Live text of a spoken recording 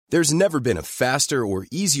There's never been a faster or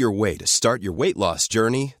easier way to start your weight loss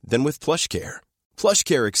journey than with PlushCare.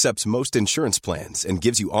 PlushCare accepts most insurance plans and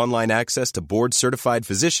gives you online access to board-certified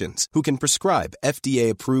physicians who can prescribe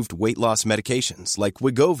FDA-approved weight loss medications like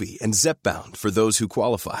Wegovy and Zepbound for those who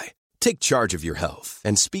qualify. Take charge of your health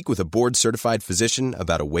and speak with a board-certified physician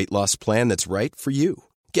about a weight loss plan that's right for you.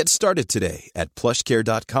 Get started today at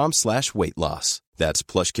plushcare.com/weight loss. That's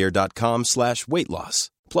plushcare.com/weight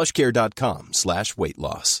loss. plushcare.com/weight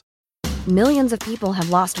loss. Millions of people have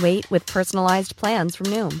lost weight with personalized plans from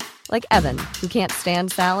Noom. Like Evan, who can't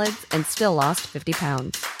stand salads and still lost 50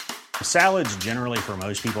 pounds. Salads generally for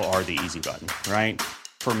most people are the easy button, right?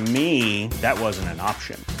 For me, that wasn't an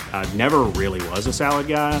option. I never really was a salad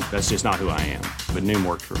guy. That's just not who I am. But Noom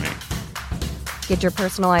worked for me. Get your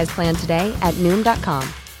personalized plan today at Noom.com.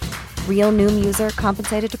 Real Noom user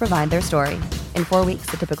compensated to provide their story. In 4 weeks,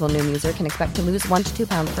 the typical Noom user can expect to lose 1 to 2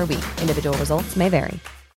 pounds per week. Individual results may vary.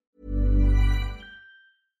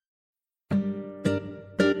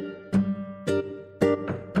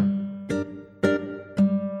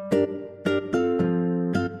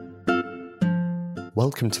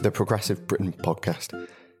 Welcome to the Progressive Britain podcast.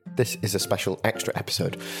 This is a special extra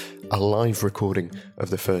episode, a live recording of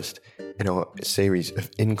the first in our series of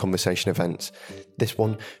In Conversation events. This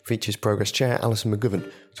one features Progress Chair Alison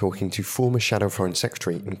McGovern talking to former Shadow Foreign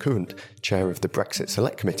Secretary and current Chair of the Brexit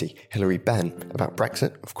Select Committee, Hilary Benn, about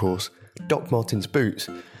Brexit, of course, Doc Martens' boots,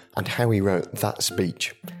 and how he wrote that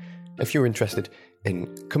speech. If you're interested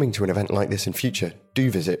in coming to an event like this in future,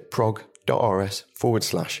 do visit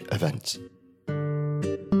prog.rs/events.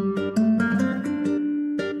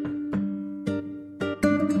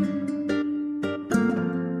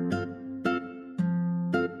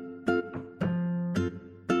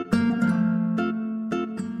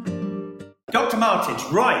 Dr. Martens,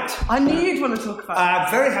 right. I knew you'd want to talk about it.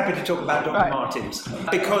 I'm very happy to talk about Dr. Martens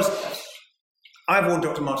because I've worn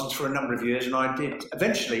Dr. Martens for a number of years and I did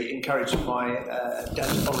eventually encourage my dad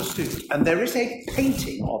to follow suit. And there is a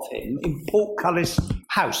painting of him in Portcullis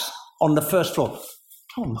House on the first floor.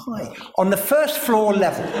 Tom, hi. On the first floor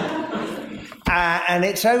level. And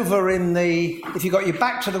it's over in if you got your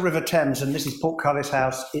back to the River Thames and this is Portcullis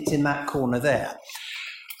House, it's in that corner there.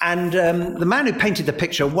 And the man who painted the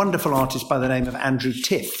picture, a wonderful artist by the name of Andrew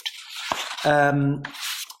Tift, I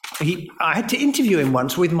had to interview him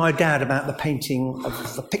once with my dad about the painting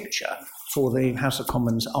of the picture for the House of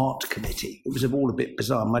Commons Art Committee. It was all a bit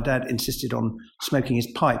bizarre. My dad insisted on smoking his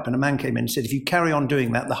pipe, and a man came in and said, if you carry on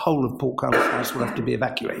doing that, the whole of Portcullis House will have to be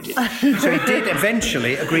evacuated. So he did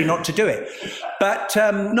eventually agree not to do it. But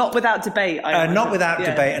not without debate. Not without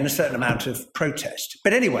debate and a certain amount of protest.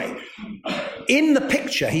 But anyway, in the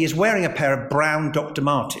picture, he is wearing a pair of brown Dr.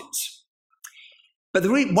 Martens. But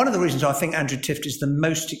one of the reasons I think Andrew Tift is the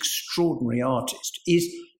most extraordinary artist is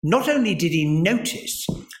not only did he notice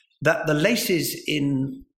that the laces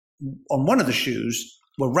on one of the shoes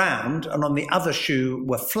were round and on the other shoe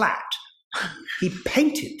were flat, he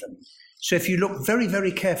painted them. So if you look very,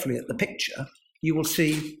 very carefully at the picture, you will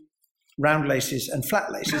see round laces and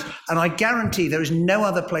flat laces. And I guarantee there is no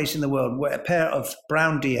other place in the world where a pair of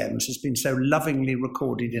brown DMs has been so lovingly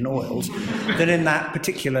recorded in oils than in that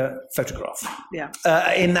particular photograph. Yeah.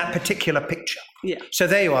 In that particular picture. Yeah. So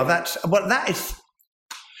there you are. That's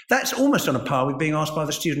almost on a par with being asked by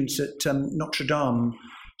the students at Notre Dame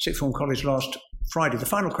Sixth Form College last Friday. The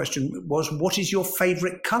final question was, what is your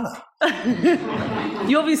favourite colour?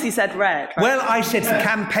 You obviously said red. Right? Well, I said for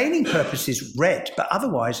campaigning purposes, red, but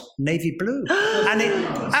otherwise navy blue. And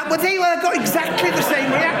I got exactly the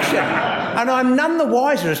same reaction. And I'm none the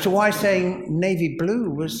wiser as to why saying navy blue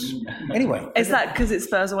was... Anyway. Is that because it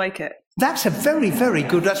spurs away kit? That's a very, very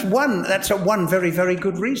good... That's one very, very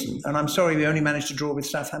good reason. And I'm sorry we only managed to draw with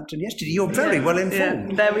Southampton yesterday. You're very well informed.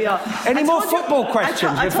 Yeah, there we are. Any more football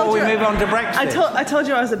questions before we move on to Brexit? I told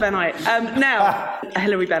you I was a Bennite. Now, a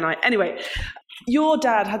Hilary Bennite. Anyway, your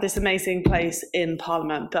dad had this amazing place in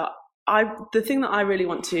Parliament, but the thing that I really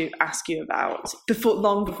want to ask you about,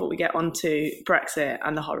 long before we get on to Brexit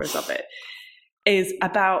and the horrors of it, is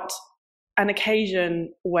about an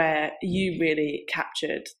occasion where you really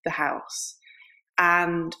captured the House.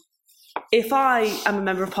 And if I am a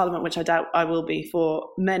member of Parliament, which I doubt I will be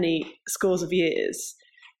for many scores of years,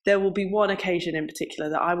 there will be one occasion in particular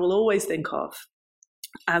that I will always think of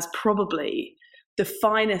as probably the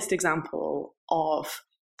finest example of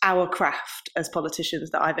our craft as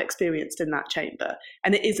politicians that I've experienced in that chamber.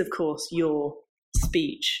 And it is, of course, your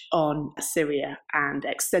speech on Syria and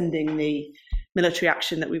extending the military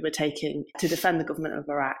action that we were taking to defend the government of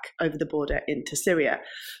Iraq over the border into Syria.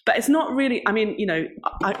 But it's not really, I mean,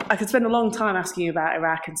 I could spend a long time asking you about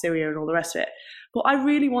Iraq and Syria and all the rest of it, What I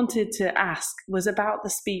really wanted to ask was about the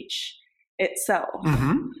speech itself.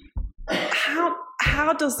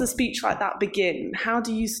 How does the speech like that begin? How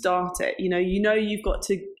do you start it? You know you've got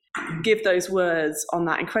to give those words on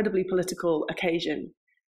that incredibly political occasion.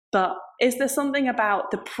 But is there something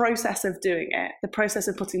about the process of doing it, the process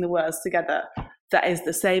of putting the words together, that is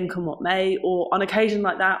the same come what may? Or on occasion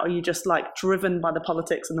like that, are you just like driven by the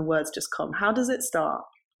politics and the words just come? How does it start?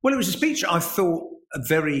 Well, it was a speech I thought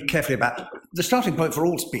very carefully about. The starting point for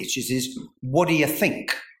all speeches is, what do you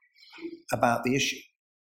think about the issue?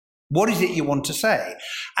 What is it you want to say?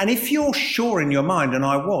 And if you're sure in your mind, and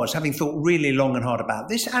I was, having thought really long and hard about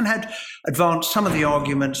this and had advanced some of the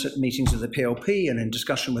arguments at meetings of the PLP and in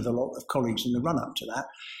discussion with a lot of colleagues in the run-up to that,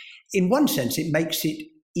 in one sense, it makes it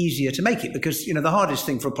easier to make it, because, the hardest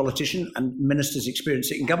thing for a politician, and ministers experience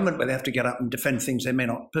it in government, where they have to get up and defend things they may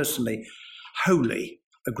not personally wholly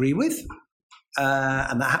agree with.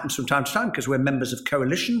 And that happens from time to time because we're members of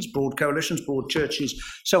coalitions, broad churches,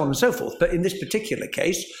 so on and so forth. But in this particular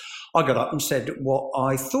case, I got up and said what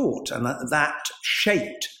I thought, and that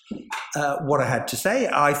shaped what I had to say.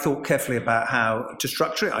 I thought carefully about how to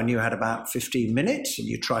structure it. I knew I had about 15 minutes, and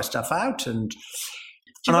you try stuff out. And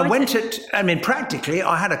I went practically,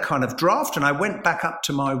 I had a kind of draft, and I went back up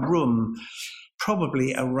to my room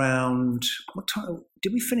probably around, what time?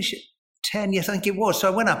 Did we finish at 10? Yes, I think it was. So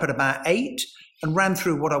I went up at about 8 and ran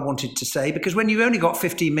through what I wanted to say, because when you've only got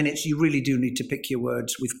 15 minutes, you really do need to pick your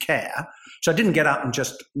words with care. So I didn't get up and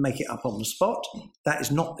just make it up on the spot. That is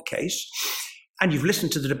not the case. And you've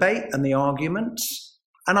listened to the debate and the arguments.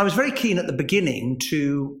 And I was very keen at the beginning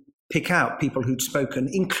to pick out people who'd spoken,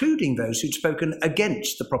 including those who'd spoken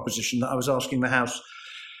against the proposition that I was asking the House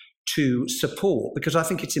to support, because I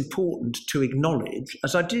think it's important to acknowledge,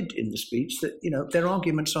 as I did in the speech, that, there are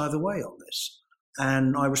arguments either way on this.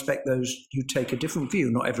 And I respect those who take a different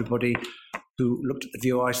view. Not everybody who looked at the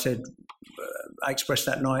view I said, I expressed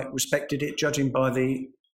that night, respected it, judging by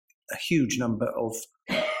a huge number of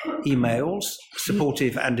emails,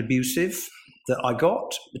 supportive and abusive, that I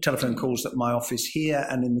got, the telephone calls that my office here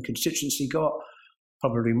and in the constituency got,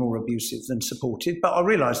 probably more abusive than supportive. But I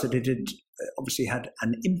realised that it had obviously had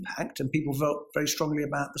an impact, and people felt very strongly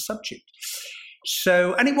about the subject.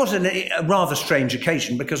 So, and it was a rather strange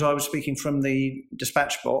occasion, because I was speaking from the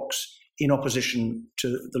dispatch box in opposition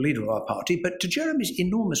to the leader of our party. But to Jeremy's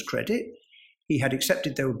enormous credit, he had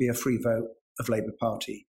accepted there would be a free vote of Labour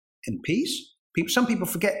Party MPs. Some people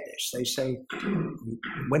forget this. They say,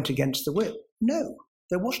 went against the whip. No,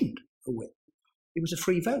 there wasn't a whip. It was a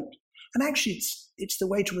free vote. And actually, it's the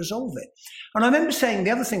way to resolve it. And I remember saying,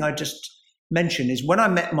 the other thing I just mentioned is, when I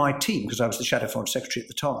met my team, because I was the Shadow Foreign Secretary at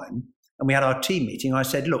the time, and we had our team meeting, I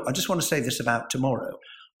said, look, I just want to say this about tomorrow.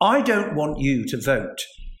 I don't want you to vote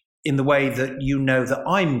in the way that you know that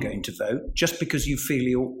I'm going to vote, just because you feel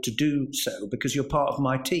you ought to do so, because you're part of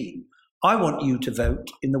my team. I want you to vote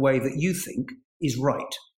in the way that you think is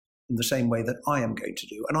right, in the same way that I am going to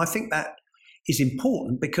do. And I think that is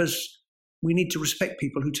important, because we need to respect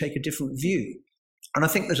people who take a different view. And I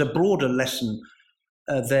think there's a broader lesson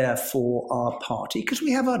there for our party, because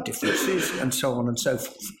we have our differences and so on and so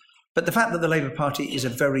forth. But the fact that the Labour Party is a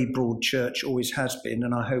very broad church, always has been,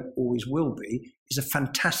 and I hope always will be, is a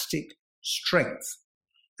fantastic strength.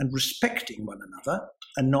 And respecting one another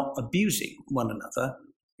and not abusing one another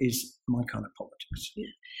is my kind of politics. Yeah.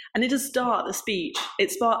 And it does start the speech.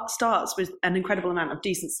 It starts with an incredible amount of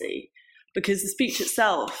decency, because the speech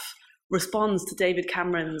itself responds to David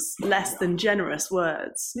Cameron's less than generous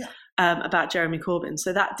words about Jeremy Corbyn.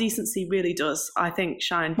 So that decency really does, I think,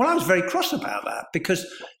 shine. Well, I was very cross about that, because,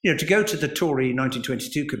 to go to the Tory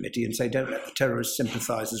 1922 committee and say, don't let the terrorist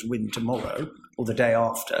sympathisers win tomorrow or the day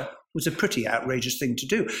after, was a pretty outrageous thing to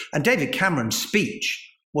do. And David Cameron's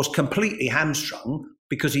speech was completely hamstrung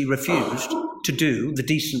because he refused to do the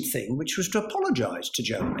decent thing, which was to apologise to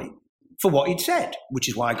Jeremy for what he'd said, which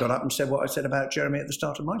is why I got up and said what I said about Jeremy at the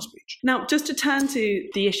start of my speech. Now, just to turn to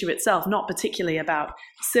the issue itself, not particularly about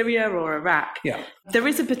Syria or Iraq, there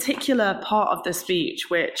is a particular part of the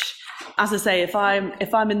speech which, as I say, if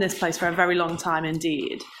I'm in this place for a very long time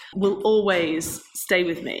indeed, will always stay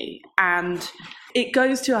with me. And it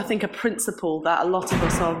goes to, I think, a principle that a lot of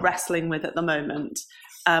us are wrestling with at the moment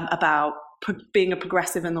about being a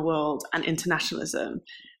progressive in the world and internationalism.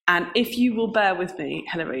 And if you will bear with me,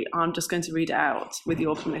 Hilary, I'm just going to read it out with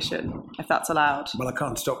your permission, if that's allowed. Well, I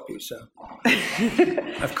can't stop you, so.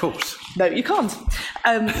 Of course. No, you can't.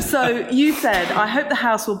 So you said, I hope the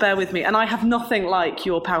House will bear with me. And I have nothing like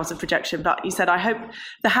your powers of projection, but you said, I hope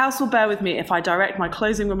the House will bear with me if I direct my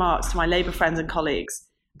closing remarks to my Labour friends and colleagues.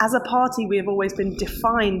 as a party, we have always been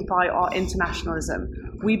defined by our internationalism.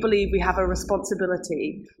 We believe we have a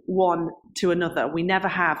responsibility one to another. We never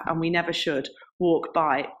have, and we never should, walk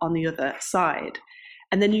by on the other side.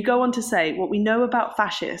 And then you go on to say, what we know about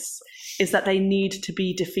fascists is that they need to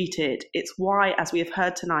be defeated. It's why, as we have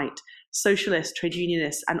heard tonight, socialists, trade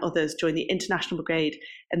unionists, and others joined the International Brigade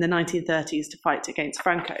in the 1930s to fight against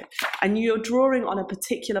Franco. And you're drawing on a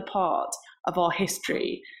particular part of our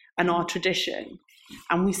history and our tradition.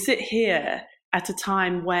 And we sit here at a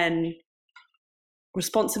time when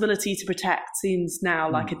responsibility to protect seems now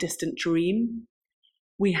like a distant dream.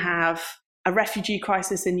 We have a refugee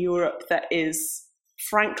crisis in Europe that is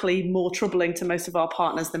frankly more troubling to most of our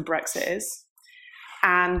partners than Brexit is.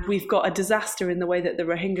 And we've got a disaster in the way that the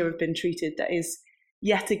Rohingya have been treated that is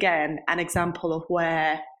yet again an example of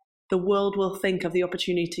where the world will think of the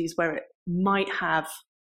opportunities where it might have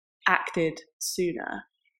acted sooner.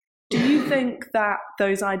 Do you think that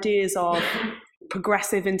those ideas of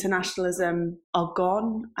progressive internationalism are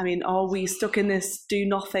gone? I mean, are we stuck in this do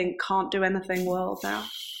nothing, can't do anything world now?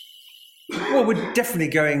 Well, we're definitely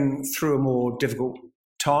going through a more difficult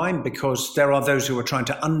time because there are those who are trying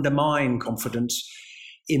to undermine confidence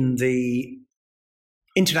in the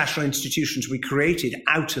international institutions we created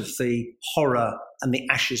out of the horror and the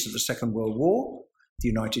ashes of the Second World War, the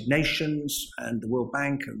United Nations and the World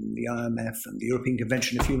Bank and the IMF and the European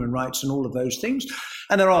Convention of Human Rights and all of those things.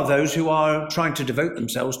 And there are those who are trying to devote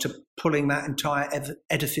themselves to pulling that entire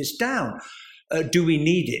edifice down. Do we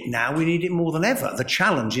need it now? We need it more than ever. The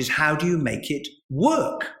challenge is, how do you make it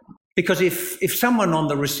work? Because if someone on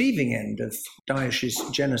the receiving end of Daesh's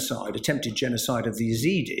genocide, attempted genocide of the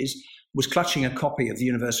Yazidis, was clutching a copy of the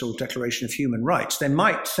Universal Declaration of Human Rights, they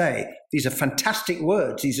might say, these are fantastic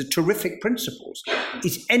words, these are terrific principles.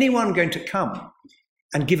 Is anyone going to come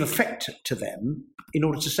and give effect to them in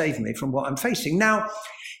order to save me from what I'm facing? Now,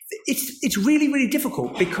 it's really, really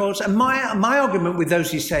difficult because my argument with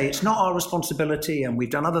those who say it's not our responsibility and we've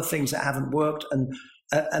done other things that haven't worked and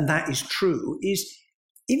that is true is,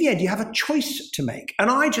 in the end, you have a choice to make. And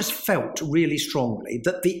I just felt really strongly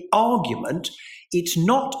that the argument, it's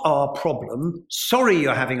not our problem, sorry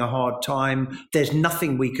you're having a hard time, there's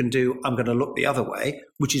nothing we can do, I'm going to look the other way,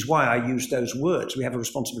 which is why I use those words. We have a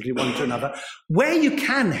responsibility one to another. Where you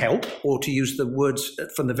can help, or to use the words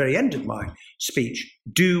from the very end of my speech,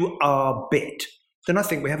 do our bit, then I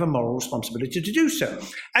think we have a moral responsibility to do so.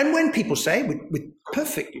 And when people say, with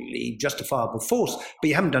perfectly justifiable force, but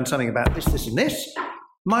you haven't done something about this, this and this,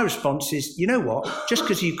 my response is, you know what, just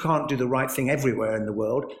because you can't do the right thing everywhere in the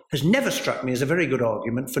world has never struck me as a very good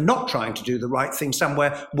argument for not trying to do the right thing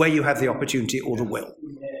somewhere where you have the opportunity or the will.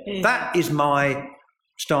 Yeah. That is my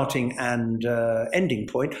starting and ending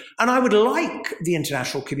point. And I would like the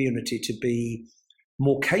international community to be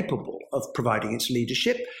more capable of providing its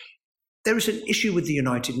leadership. There is an issue with the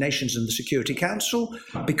United Nations and the Security Council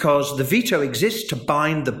because the veto exists to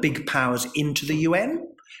bind the big powers into the UN.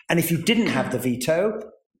 And if you didn't have the veto,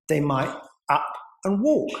 they might up and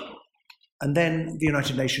walk. And then the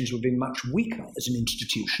United Nations would be much weaker as an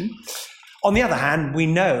institution. On the other hand, we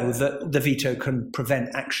know that the veto can prevent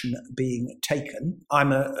action being taken.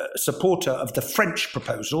 I'm a supporter of the French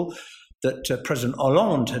proposal that President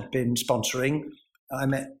Hollande had been sponsoring. I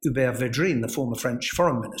met Hubert Védrine, the former French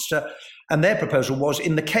foreign minister, and their proposal was,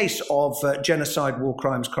 in the case of genocide, war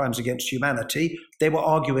crimes, crimes against humanity, they were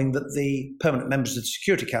arguing that the permanent members of the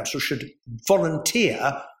Security Council should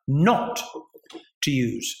volunteer not to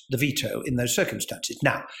use the veto in those circumstances.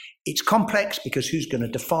 Now, it's complex because who's going to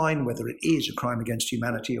define whether it is a crime against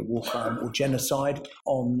humanity, a war crime, or genocide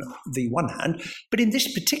on the one hand? But in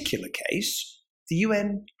this particular case, the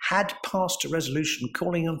UN had passed a resolution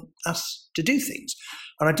calling on us to do things.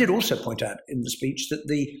 And I did also point out in the speech that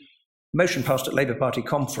the motion passed at Labour Party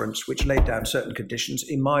conference, which laid down certain conditions,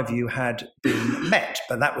 in my view, had been met.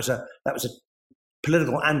 But that was a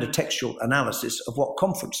political and a textual analysis of what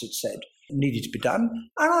conference had said needed to be done.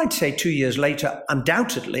 And I'd say 2 years later,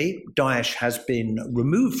 undoubtedly, Daesh has been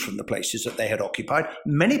removed from the places that they had occupied.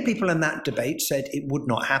 Many people in that debate said it would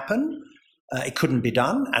not happen. It couldn't be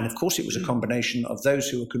done. And of course, it was a combination of those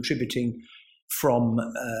who were contributing from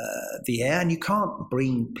the air. And you can't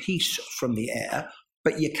bring peace from the air,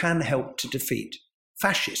 but you can help to defeat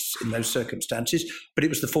fascists in those circumstances. But it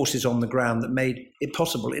was the forces on the ground that made it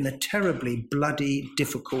possible in a terribly bloody,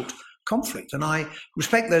 difficult conflict. And I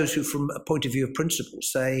respect those who, from a point of view of principle,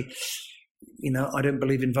 say, you know, I don't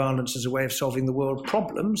believe in violence as a way of solving the world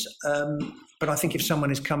problems. But I think if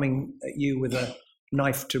someone is coming at you with a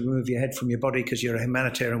knife to remove your head from your body because you're a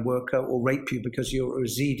humanitarian worker, or rape you because you're a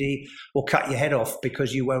Yazidi, or cut your head off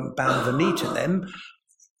because you won't bow the knee to them,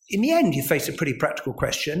 in the end, you face a pretty practical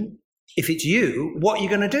question. If it's you, what are you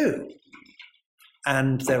going to do?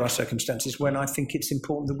 And there are circumstances when I think it's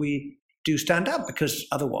important that we do stand up, because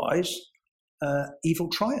otherwise evil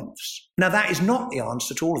triumphs. Now, that is not the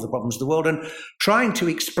answer to all of the problems of the world. And trying to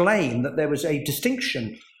explain that there was a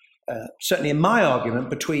distinction, certainly in my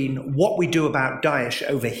argument, between what we do about Daesh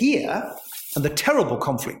over here and the terrible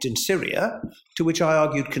conflict in Syria, to which I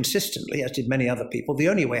argued consistently, as did many other people, the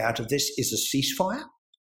only way out of this is a ceasefire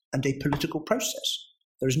and a political process.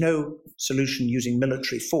 There is no solution using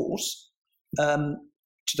military force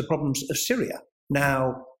to the problems of Syria.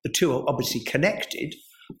 Now, the two are obviously connected,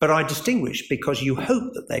 but I distinguish because you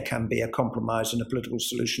hope that there can be a compromise and a political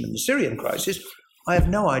solution in the Syrian crisis. I have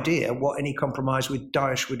no idea what any compromise with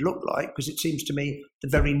Daesh would look like, because it seems to me the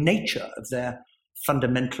very nature of their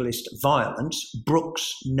fundamentalist violence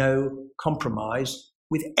brooks no compromise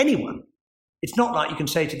with anyone. It's not like you can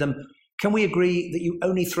say to them, can we agree that you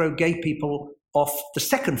only throw gay people off the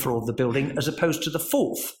second floor of the building as opposed to the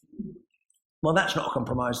fourth? Well, that's not a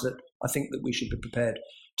compromise that I think that we should be prepared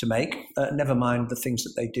to make, never mind the things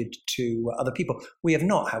that they did to other people. We have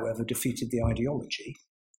not, however, defeated the ideology,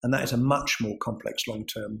 and that is a much more complex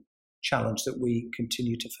long-term challenge that we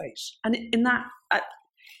continue to face. And in that,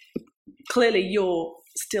 clearly you're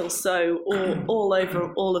still so all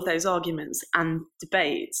over all of those arguments and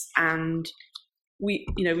debates, and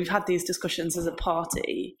we've had these discussions as a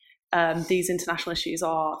party. These international issues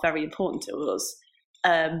are very important to us.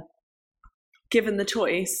 Given the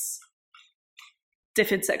choice,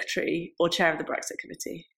 DFID Secretary or Chair of the Brexit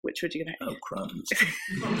Committee, which would you go? Oh, crumbs.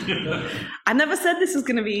 I never said this was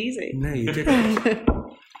going to be easy. No, you didn't.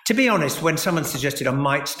 To be honest, when someone suggested I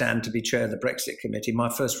might stand to be Chair of the Brexit Committee, my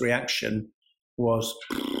first reaction was,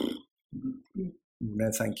 no,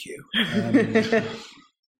 thank you.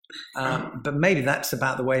 But maybe that's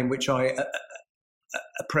about the way in which I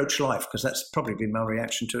approach life, because that's probably been my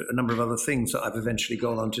reaction to a number of other things that I've eventually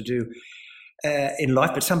gone on to do in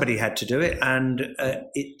life, but somebody had to do it, and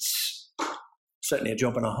it's certainly a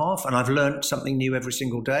job and a half, and I've learned something new every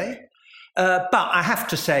single day. But I have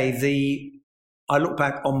to say, I look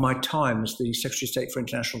back on my time as the Secretary of State for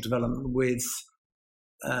International Development with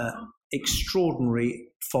extraordinary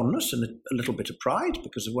fondness and a little bit of pride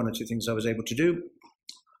because of one or two things I was able to do,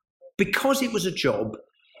 because it was a job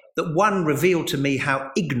that, one, revealed to me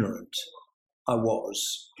how ignorant I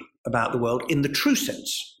was about the world in the true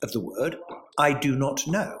sense of the word. I do not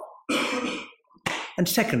know. And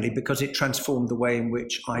secondly, because it transformed the way in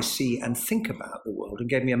which I see and think about the world and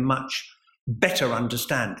gave me a much better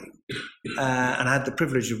understanding. And I had the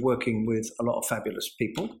privilege of working with a lot of fabulous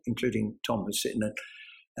people, including Tom, who's sitting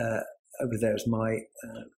over there as my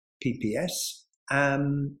PPS.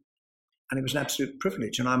 And it was an absolute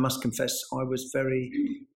privilege. And I must confess, I was very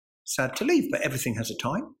sad to leave, but everything has a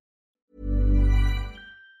time.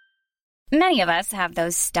 Many of us have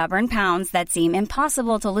those stubborn pounds that seem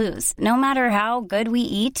impossible to lose, no matter how good we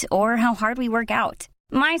eat or how hard we work out.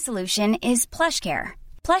 My solution is PlushCare.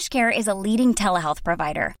 PlushCare is a leading telehealth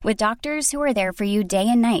provider with doctors who are there for you day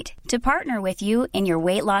and night to partner with you in your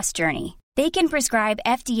weight loss journey. They can prescribe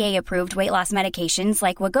FDA-approved weight loss medications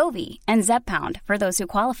like Wegovy and Zepbound for those who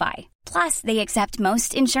qualify. Plus, they accept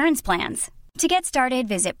most insurance plans. To get started,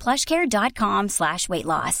 visit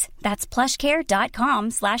plushcare.com/weightloss. That's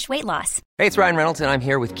plushcare.com/weightloss. Hey, it's Ryan Reynolds, and I'm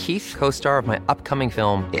here with Keith, co-star of my upcoming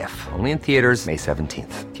film, If, only in theaters May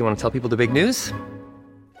 17th. Do you want to tell people the big news?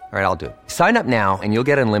 All right, I'll do it. Sign up now and you'll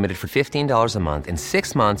get unlimited for $15 a month and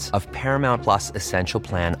 6 months of Paramount Plus Essential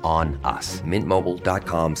Plan on us.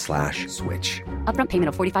 MintMobile.com/switch. Upfront payment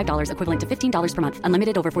of $45 equivalent to $15 per month.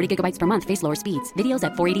 Unlimited over 40 gigabytes per month. Face lower speeds. Videos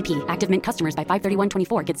at 480p. Active Mint customers by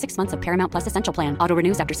 531.24 get 6 months of Paramount Plus Essential Plan. Auto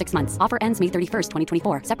renews after 6 months. Offer ends May 31st,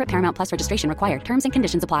 2024. Separate Paramount Plus registration required. Terms and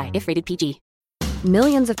conditions apply if rated PG.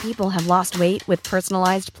 Millions of people have lost weight with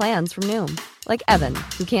personalized plans from Noom. Like Evan,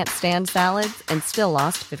 who can't stand salads and still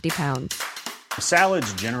lost 50 pounds.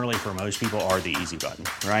 Salads generally for most people are the easy button,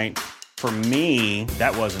 right? For me,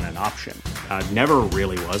 that wasn't an option. I never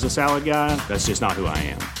really was a salad guy. That's just not who I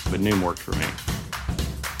am. But Noom worked for me.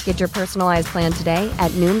 Get your personalized plan today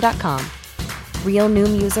at Noom.com. Real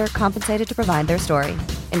Noom user compensated to provide their story.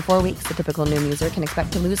 In 4 weeks, the typical Noom user can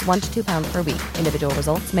expect to lose 1 to 2 pounds per week. Individual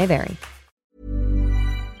results may vary.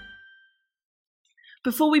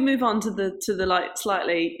 Before we move on to the like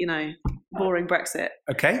slightly, boring Brexit.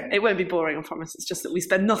 Okay. It won't be boring, I promise. It's just that we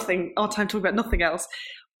spend our time talking about nothing else.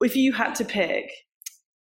 If you had to pick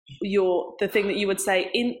the thing that you would say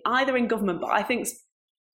in government, but I think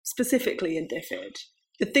specifically in DFID,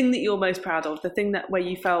 the thing that you're most proud of, the thing where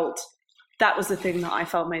you felt that was the thing that I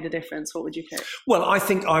felt made a difference, what would you pick? Well, I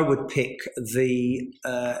think I would pick the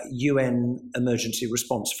UN Emergency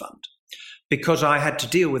Response Fund, because I had to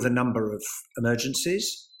deal with a number of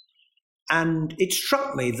emergencies. And it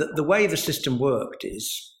struck me that the way the system worked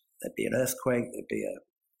is there'd be an earthquake, there'd be a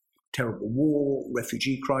terrible war,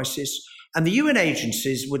 refugee crisis, and the UN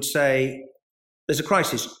agencies would say, there's a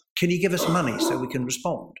crisis, can you give us money so we can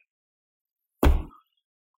respond? I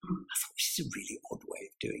thought, this is a really odd way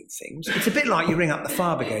of doing things. It's a bit like you ring up the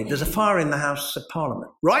fire brigade, there's a fire in the House of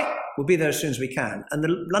Parliament. Right, we'll be there as soon as we can. And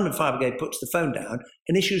the London Fire Brigade puts the phone down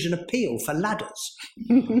and issues an appeal for ladders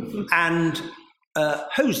and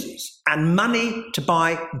hoses and money to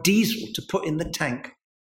buy diesel to put in the tank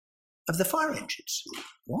of the fire engines.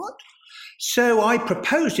 What? So I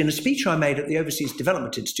proposed in a speech I made at the Overseas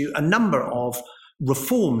Development Institute a number of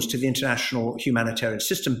reforms to the international humanitarian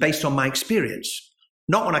system based on my experience.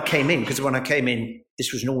 Not when I came in, because when I came in,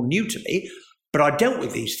 this was all new to me, but I dealt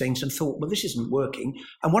with these things and thought, well, this isn't working.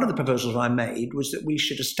 And one of the proposals I made was that we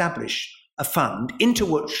should establish a fund into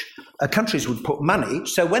which countries would put money,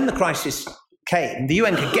 so when the crisis came, the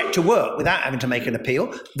UN could get to work without having to make an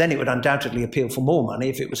appeal. Then it would undoubtedly appeal for more money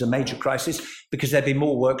if it was a major crisis, because there'd be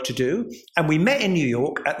more work to do. And we met in New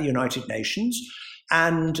York at the United Nations,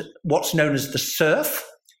 and what's known as the CERF,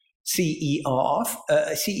 CERF,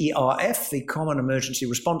 the Common Emergency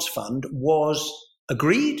Response Fund, was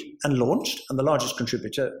agreed and launched, and the largest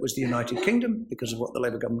contributor was the United Kingdom because of what the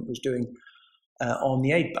Labour government was doing on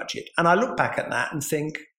the aid budget. And I look back at that and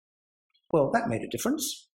think, well, that made a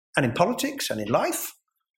difference. And in politics and in life,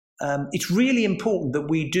 it's really important that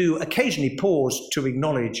we do occasionally pause to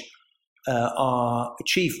acknowledge our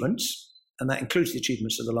achievements, and that includes the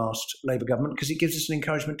achievements of the last Labour government, because it gives us an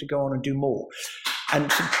encouragement to go on and do more.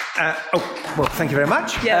 And thank you very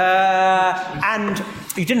much. Yeah. And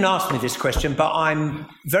you didn't ask me this question, but I'm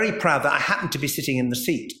very proud that I happened to be sitting in the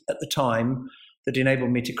seat at the time that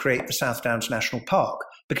enabled me to create the South Downs National Park,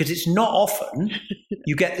 because it's not often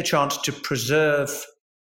you get the chance to preserve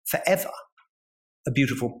forever a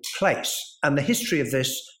beautiful place. And the history of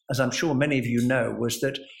this, as I'm sure many of you know, was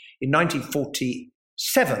that in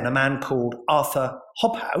 1947, a man called Arthur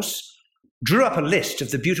Hobhouse drew up a list of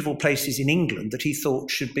the beautiful places in England that he thought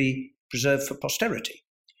should be preserved for posterity.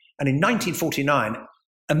 And in 1949,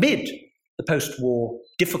 amid the post-war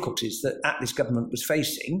difficulties that Attlee's government was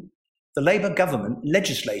facing, the Labour government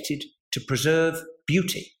legislated to preserve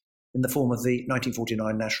beauty in the form of the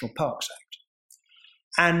 1949 National Parks Act.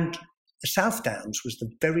 And the South Downs was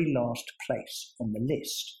the very last place on the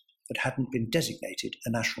list that hadn't been designated a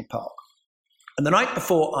national park. And the night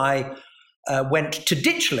before I went to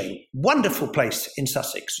Ditchling, wonderful place in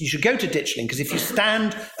Sussex. You should go to Ditchling, because if you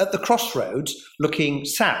stand at the crossroads looking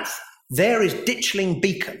south, there is Ditchling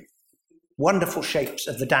Beacon, wonderful shapes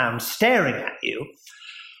of the Downs staring at you.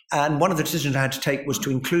 And one of the decisions I had to take was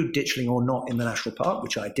to include Ditchling or not in the national park,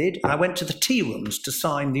 which I did. And I went to the tea rooms to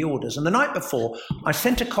sign the orders. And the night before, I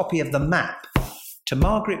sent a copy of the map to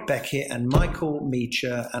Margaret Beckett and Michael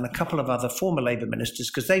Meacher and a couple of other former Labour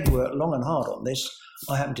ministers, because they'd worked long and hard on this.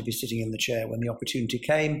 I happened to be sitting in the chair when the opportunity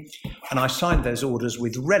came, and I signed those orders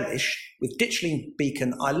with relish, with Ditchling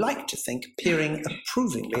Beacon, I like to think, peering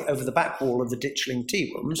approvingly over the back wall of the Ditchling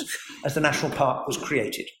tea rooms as the national park was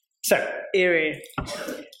created. So, eerie.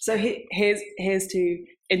 So here's to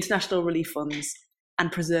international relief funds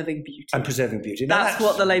and preserving beauty. And preserving beauty. That's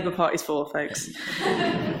what the Labour Party's for, folks.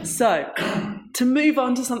 So, to move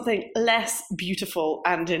on to something less beautiful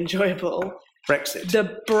and enjoyable. Brexit.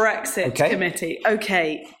 The Brexit Committee.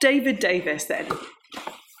 Okay, David Davis then.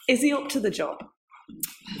 Is he up to the job?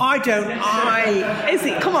 Is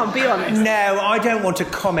he? Come on, be honest. No, I don't want to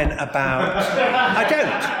comment about...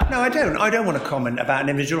 I don't want to comment about an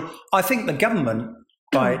individual. I think the government,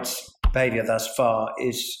 by its behaviour thus far,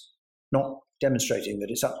 is not demonstrating that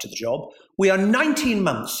it's up to the job. We are 19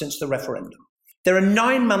 months since the referendum. There are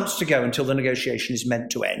 9 months to go until the negotiation is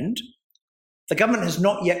meant to end. The government has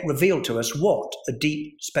not yet revealed to us what a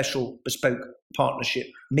deep, special, bespoke partnership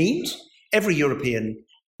means. Every European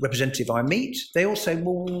representative I meet, they all say,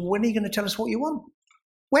 well, when are you going to tell us what you want?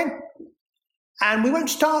 When? And we won't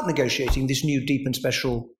start negotiating this new deep and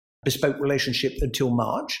special bespoke relationship until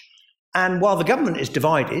March. And while the government is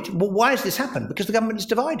divided, well, why has this happened? Because the government is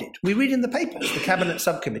divided. We read in the papers, the Cabinet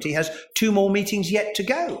Subcommittee has 2 more meetings yet to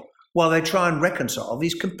go while they try and reconcile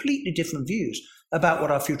these completely different views about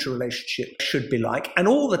what our future relationship should be like. And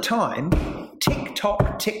all the time,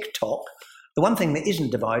 tick-tock, tick-tock, the one thing that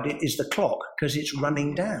isn't divided is the clock, because it's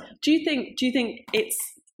running down. Do you think it's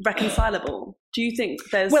reconcilable? Do you think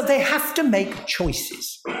there's... Well, they have to make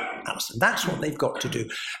choices, Alison. That's what they've got to do.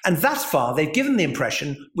 And thus far, they've given the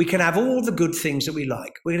impression we can have all the good things that we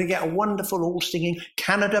like. We're going to get a wonderful, all-singing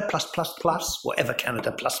Canada plus, whatever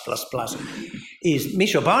Canada plus is.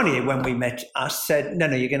 Michel Barnier, when we met us, said, no,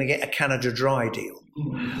 you're going to get a Canada Dry deal.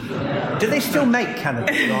 Do they still make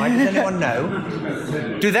Canada Dry? Does anyone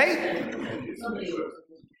know? Do they?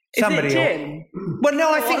 Somebody. Is it gin? Well,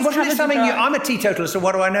 no, I think, wasn't it something I'm a teetotaler, so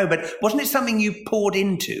what do I know? But wasn't it something you poured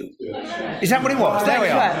into? Is that what it was? There we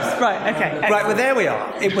are. Right, okay. Excellent. Right, well, there we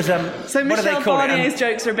are. It was, so Michel Barnier's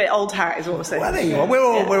jokes are a bit old hat, is what we're saying. Well, there you are.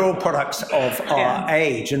 We're all products of our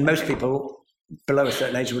age, and most people below a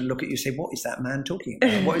certain age would look at you and say, what is that man talking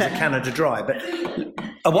about? What is a Canada Dry? But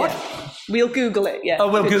a what? Yeah. We'll Google it, yeah. Oh,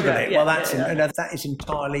 we'll Google it. Well, that is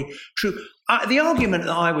entirely true. The argument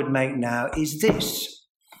that I would make now is this.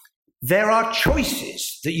 There are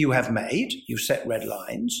choices that you have made. You've set red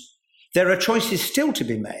lines. There are choices still to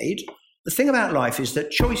be made. The thing about life is that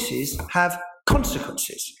choices have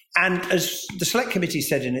consequences. And as the Select Committee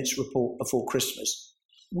said in its report before Christmas,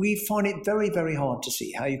 we find it very, very hard to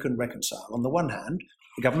see how you can reconcile, on the one hand,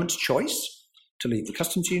 the government's choice to leave the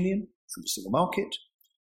customs union and the single market,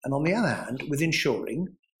 and on the other hand, with ensuring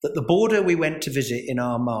that the border we went to visit in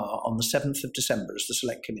Armagh on the 7th of December as the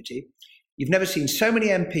Select Committee, you've never seen so many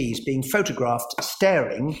MPs being photographed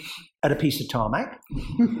staring at a piece of tarmac.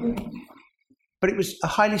 But it was a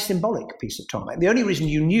highly symbolic piece of tarmac. The only reason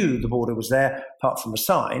you knew the border was there, apart from the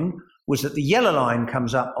sign, was that the yellow line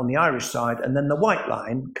comes up on the Irish side and then the white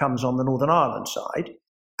line comes on the Northern Ireland side.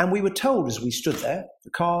 And we were told as we stood there, the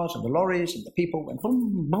cars and the lorries and the people went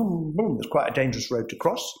boom, boom, boom. It was quite a dangerous road to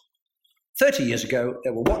cross. 30 years ago,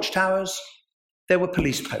 there were watchtowers, there were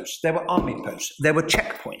police posts, there were army posts, there were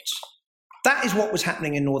checkpoints. That is what was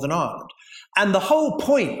happening in Northern Ireland. And the whole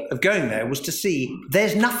point of going there was to see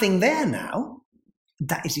there's nothing there now.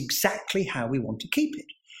 That is exactly how we want to keep it.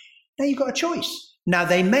 Now you've got a choice. Now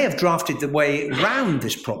they may have drafted the way around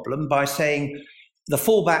this problem by saying the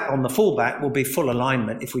fallback on the fallback will be full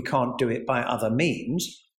alignment if we can't do it by other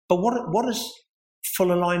means. But what does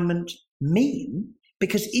full alignment mean?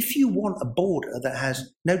 Because if you want a border that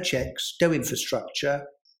has no checks, no infrastructure,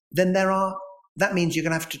 then that means you're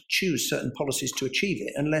going to have to choose certain policies to achieve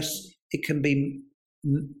it, unless it can be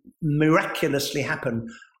miraculously happen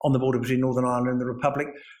on the border between Northern Ireland and the Republic,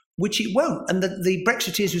 which it won't. And the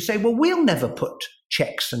Brexiteers who say, well, we'll never put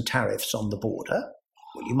checks and tariffs on the border.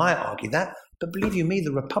 Well, you might argue that, but believe you me,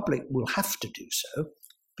 the Republic will have to do so,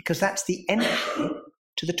 because that's the entry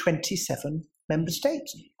to the 27 member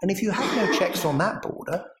states. And if you have no checks on that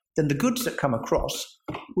border, then the goods that come across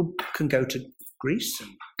can go to Greece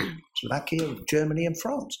and Slovakia, Germany and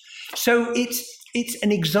France. So it's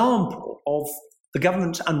an example of the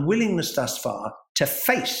government's unwillingness thus far to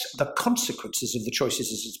face the consequences of the choices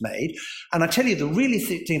it has made. And I tell you, the really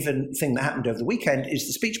thing that happened over the weekend is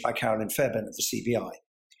the speech by Carolyn Fairbairn of the CBI.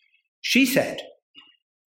 She said,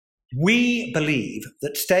 we believe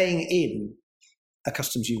that staying in a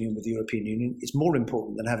customs union with the European Union is more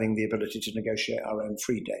important than having the ability to negotiate our own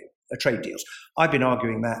trade deals. I've been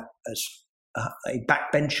arguing that as a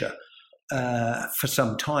backbencher for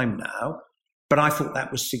some time now, but I thought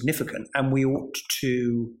that was significant, and we ought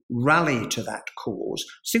to rally to that cause.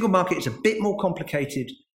 Single market is a bit more complicated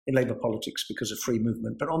in Labour politics because of free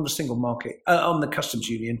movement, but on the single market, on the customs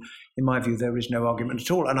union, in my view, there is no argument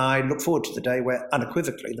at all. And I look forward to the day where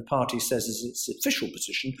unequivocally the party says as its official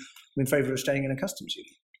position, I'm in favour of staying in a customs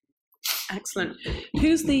union. Excellent.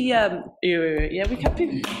 Who's the yeah? We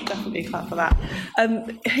can definitely clap for that.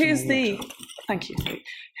 Who's the? Thank you.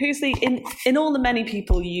 Who's the in all the many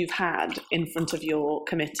people you've had in front of your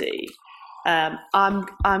committee?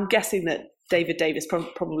 I'm guessing that David Davis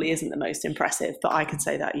probably isn't the most impressive, but I could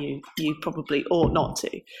say that you probably ought not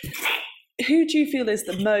to. Who do you feel is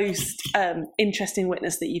the most interesting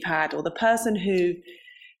witness that you've had, or the person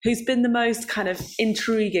who's been the most kind of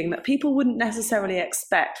intriguing that people wouldn't necessarily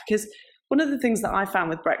expect? Because one of the things that I found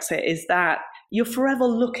with Brexit is that you're forever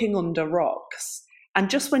looking under rocks. And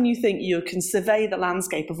just when you think you can survey the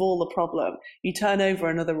landscape of all the problem, you turn over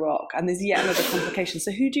another rock and there's yet another complication.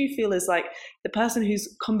 So who do you feel is like the person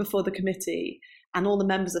who's come before the committee and all the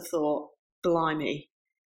members have thought, blimey,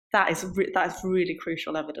 that is really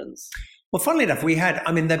crucial evidence? Well, funnily enough,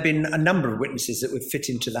 there've been a number of witnesses that would fit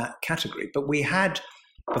into that category, but we had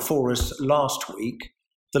before us last week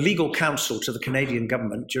the legal counsel to the Canadian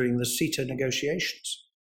government during the CETA negotiations.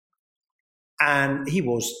 And he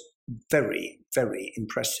was very, very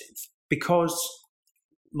impressive, because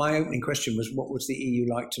my opening question was, what was the EU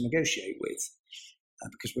like to negotiate with?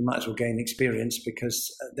 Because we might as well gain experience, because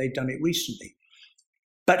they'd done it recently.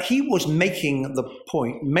 But he was making the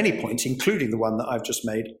point, many points, including the one that I've just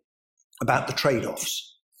made, about the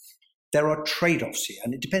trade-offs. There are trade-offs here,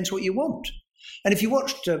 and it depends what you want. And if you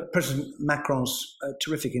watched President Macron's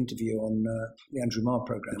terrific interview on the Andrew Marr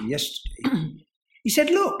programme yesterday, he said,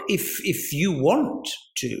 look, if you want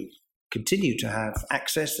to continue to have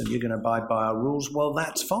access and you're going to abide by our rules, well,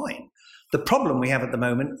 that's fine. The problem we have at the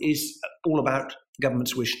moment is all about the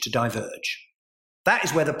government's wish to diverge. That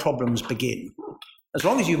is where the problems begin. As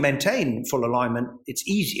long as you maintain full alignment, it's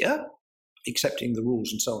easier, accepting the rules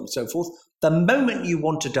and so on and so forth. The moment you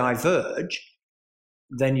want to diverge,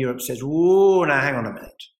 then Europe says, "Whoa, now hang on a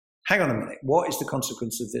minute. Hang on a minute. What is the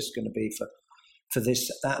consequence of this going to be for this,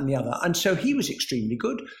 that, and the other?" And so he was extremely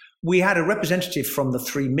good. We had a representative from the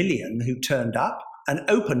 3 million who turned up and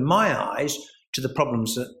opened my eyes to the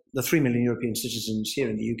problems that the 3 million European citizens here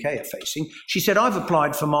in the UK are facing. She said, "I've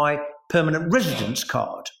applied for my permanent residence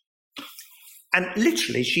card." And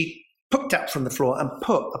literally, she picked up from the floor and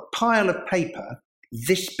put a pile of paper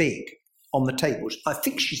this big on the tables. I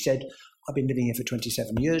think she said, "I've been living here for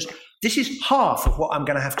 27 years. This is half of what I'm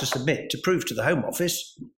going to have to submit to prove to the Home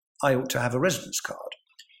Office I ought to have a residence card."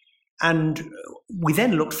 And we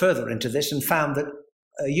then looked further into this and found that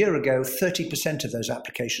a year ago, 30% of those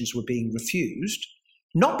applications were being refused,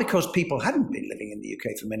 not because people hadn't been living in the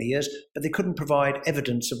UK for many years, but they couldn't provide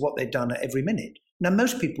evidence of what they'd done at every minute. Now,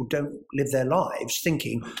 most people don't live their lives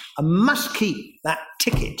thinking, I must keep that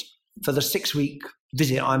ticket for the 6-week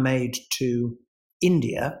visit I made to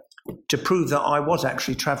India to prove that I was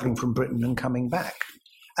actually travelling from Britain and coming back.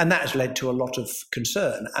 And that has led to a lot of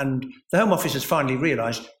concern. And the Home Office has finally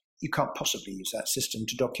realised you can't possibly use that system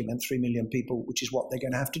to document 3 million people, which is what they're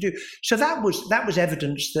going to have to do. So that was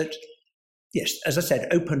evidence that, yes, as I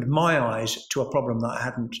said, opened my eyes to a problem that I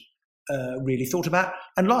hadn't really thought about.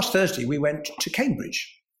 And last Thursday, we went to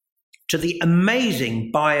Cambridge, to the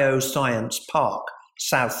amazing bioscience park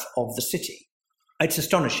south of the city. It's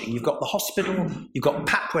astonishing. You've got the hospital, you've got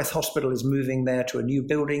Papworth Hospital is moving there to a new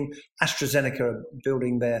building, AstraZeneca are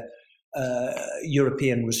building their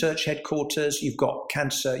European research headquarters, you've got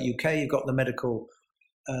Cancer UK, you've got the Medical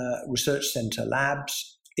Research Centre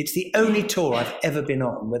labs. It's the only tour I've ever been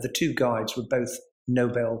on where the two guides were both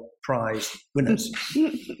Nobel Prize winners.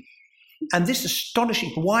 And this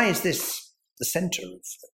astonishing, why is this the centre of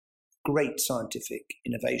great scientific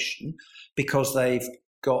innovation? Because they've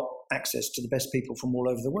got access to the best people from all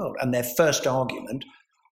over the world. And their first argument,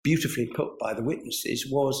 beautifully put by the witnesses,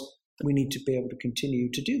 was we need to be able to continue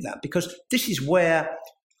to do that, because this is where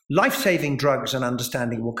life-saving drugs and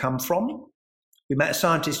understanding will come from. We met a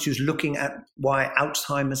scientist who's looking at why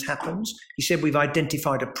Alzheimer's happens. He said we've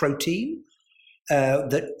identified a protein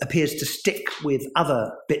that appears to stick with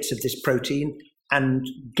other bits of this protein and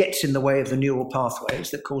gets in the way of the neural pathways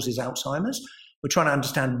that causes Alzheimer's. We're trying to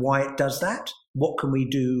understand why it does that. What can we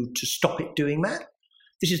do to stop it doing that?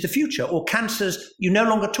 This is the future. Or cancers, you no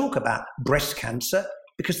longer talk about breast cancer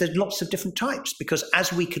because there's lots of different types. Because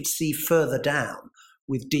as we could see further down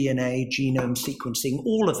with DNA, genome sequencing,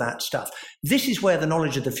 all of that stuff, this is where the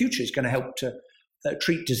knowledge of the future is going to help to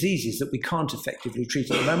treat diseases that we can't effectively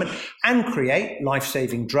treat at the moment and create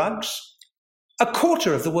life-saving drugs. A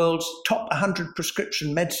quarter of the world's top 100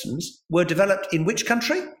 prescription medicines were developed in which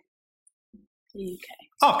country? The UK.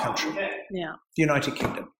 Our country. Yeah. The United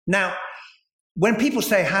Kingdom. Now, when people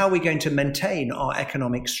say, how are we going to maintain our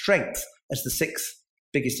economic strength as the 6th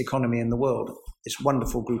biggest economy in the world, this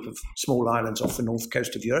wonderful group of small islands off the north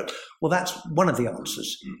coast of Europe, well, that's one of the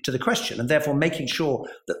answers to the question. And therefore, making sure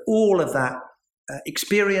that all of that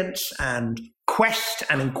experience and quest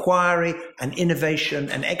and inquiry and innovation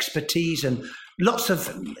and expertise and lots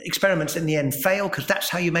of experiments in the end fail, because that's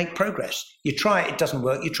how you make progress. You try it, it doesn't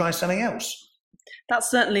work, you try something else.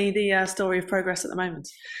 That's certainly the story of progress at the moment.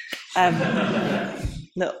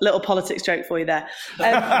 Little politics joke for you there.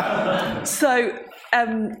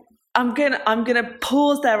 I'm gonna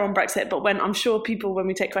pause there on Brexit, but when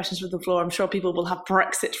we take questions from the floor, I'm sure people will have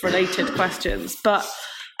Brexit related questions. But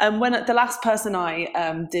when the last person I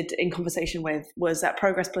did In Conversation with was at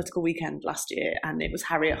Progress Political Weekend last year, and it was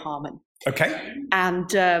Harriet Harman. Okay. And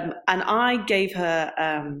I gave her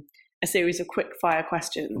a series of quick fire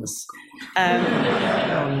questions.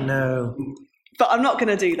 Oh no. But I'm not going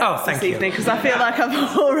to do that this evening because I feel like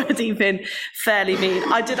I've already been fairly mean.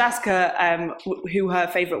 I did ask her who her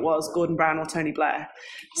favourite was, Gordon Brown or Tony Blair.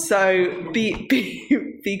 So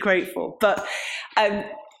be grateful. But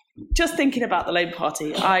just thinking about the Labour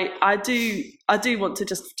Party, I do want to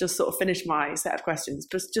just sort of finish my set of questions,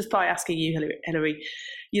 just by asking you, Hilary.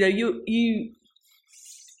 You know,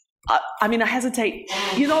 I mean, I hesitate.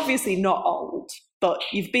 You're obviously not old, but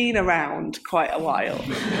you've been around quite a while.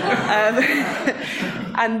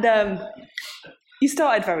 You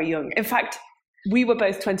started very young. In fact, we were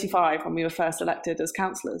both 25 when we were first elected as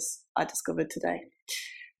councillors, I discovered today.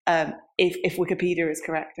 If Wikipedia is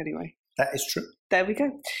correct, anyway. That is true. There we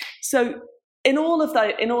go. So in all of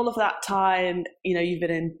that time, you've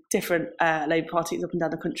been in different Labour parties up and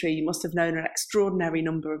down the country. You must have known an extraordinary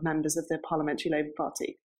number of members of the Parliamentary Labour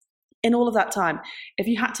Party. In all of that time, if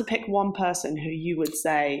you had to pick one person who you would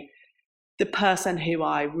say, the person who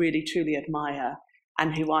I really truly admire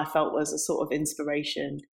and who I felt was a sort of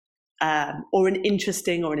inspiration, or an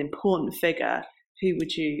interesting or an important figure, who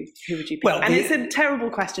would you pick? Well, it's a terrible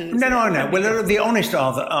question. No, I know. Well, the honest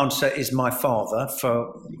answer is my father,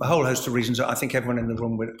 for a whole host of reasons that I think everyone in the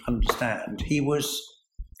room would understand. He was,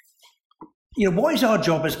 what is our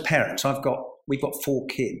job as parents? We've got 4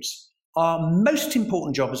 kids. Our most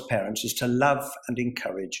important job as parents is to love and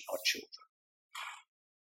encourage our children.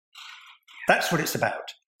 That's what it's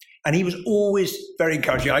about. And he was always very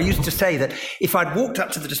encouraging. I used to say that if I'd walked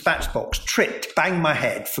up to the dispatch box, tripped, banged my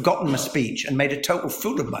head, forgotten my speech, and made a total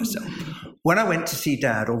fool of myself, when I went to see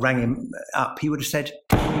Dad or rang him up, he would have said,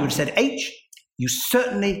 H, you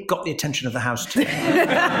certainly got the attention of the house today.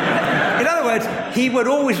 In other words, he would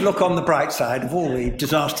always look on the bright side of all the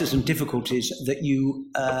disasters and difficulties that you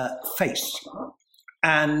face.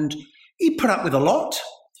 And he put up with a lot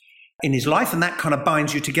in his life, and that kind of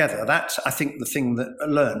binds you together. That's, I think, the thing that I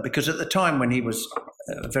learned, because at the time when he was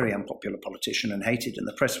a very unpopular politician and hated, and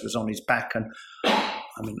the press was on his back, and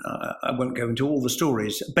I won't go into all the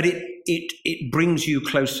stories, but it brings you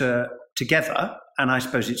closer together, and I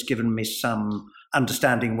suppose it's given me some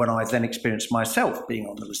understanding when I then experienced myself being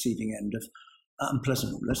on the receiving end of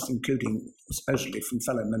unpleasantness, including supposedly from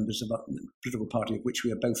fellow members of a political party of which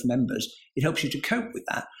we are both members. It helps you to cope with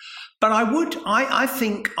that. But I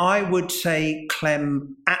think I would say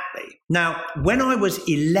Clem Attlee. Now, when I was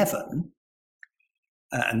 11,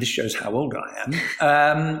 and this shows how old I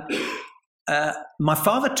am, my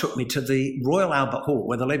father took me to the Royal Albert Hall,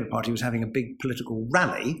 where the Labour Party was having a big political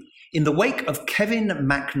rally in the wake of Kevin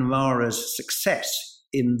McNamara's success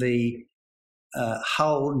in the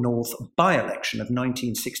Hull North by-election of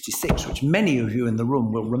 1966, which many of you in the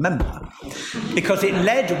room will remember, because it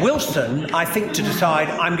led Wilson, I think, to decide,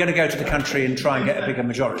 I'm going to go to the country and try and get a bigger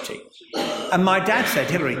majority. And my dad said,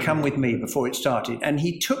 Hilary, come with me, before it started. And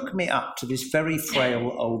he took me up to this very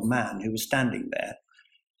frail old man who was standing there.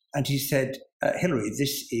 And he said, Hilary,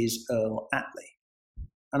 this is Earl Attlee.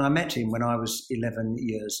 And I met him when I was 11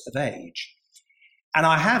 years of age. And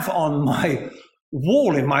I have on my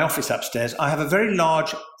wall in my office upstairs, I have a very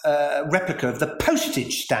large replica of the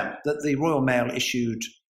postage stamp that the Royal Mail issued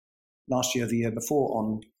last year, the year before,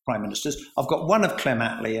 on Prime Ministers. I've got one of Clem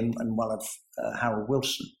Attlee and one of Harold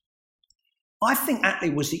Wilson. I think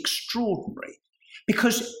Attlee was extraordinary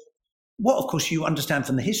because what, of course, you understand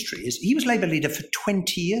from the history is he was Labour leader for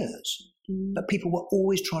 20 years, but people were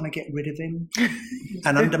always trying to get rid of him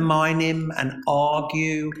and undermine him and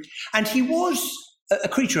argue. And he was a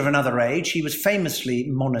creature of another age. He was famously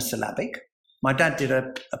monosyllabic. My dad did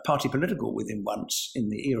a party political with him once in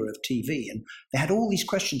the era of TV, and they had all these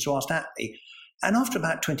questions to ask Attlee. And after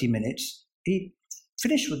about 20 minutes, he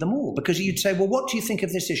finished with them all, because you'd say, well, what do you think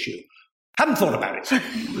of this issue? Haven't thought about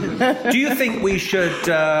it. Do you think we should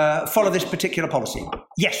follow this particular policy?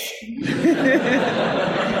 Yes.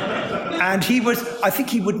 And I think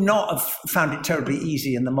he would not have found it terribly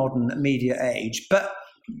easy in the modern media age, but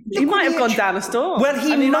he might have gone down a storm. Well,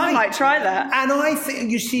 I might try that. And I think,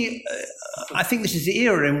 you see, I think this is the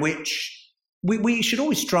era in which we should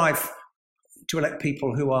always strive to elect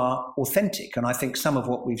people who are authentic. And I think some of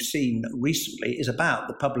what we've seen recently is about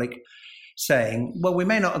the public saying, well, we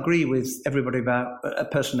may not agree with everybody about a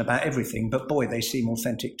person about everything, but boy, they seem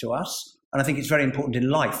authentic to us. And I think it's very important in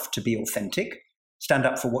life to be authentic, stand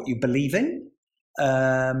up for what you believe in,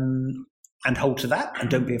 and hold to that, and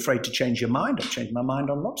don't be afraid to change your mind. I've changed my mind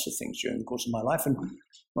on lots of things during the course of my life. And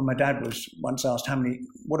when my dad was once asked,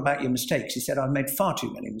 what about your mistakes? He said, I've made far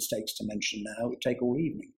too many mistakes to mention now. It would take all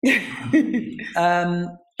evening.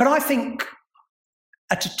 But I think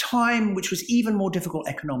at a time which was even more difficult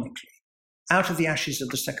economically, out of the ashes of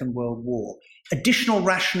the Second World War, additional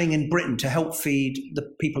rationing in Britain to help feed the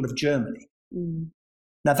people of Germany.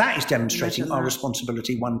 Now that is demonstrating our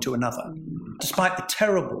responsibility one to another, despite the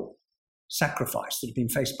terrible sacrifice that had been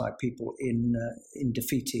faced by people in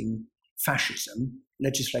defeating fascism,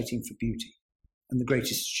 legislating for beauty, and the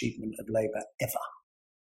greatest achievement of Labour ever,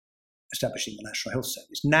 establishing the National Health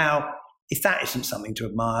Service. Now, if that isn't something to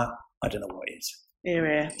admire, I don't know what is.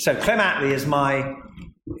 Here. So Clem Attlee is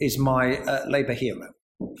my Labour hero.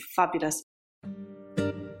 Fabulous.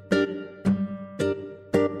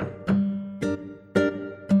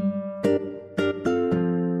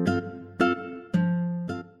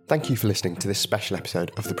 Thank you for listening to this special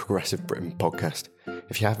episode of the Progressive Britain podcast.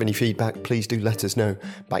 If you have any feedback, please do let us know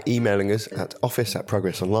by emailing us at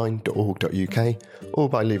office@progressonline.org.uk or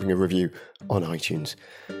by leaving a review on iTunes.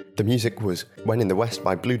 The music was When in the West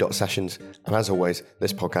by Blue Dot Sessions, and as always,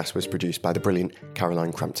 this podcast was produced by the brilliant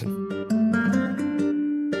Caroline Crampton.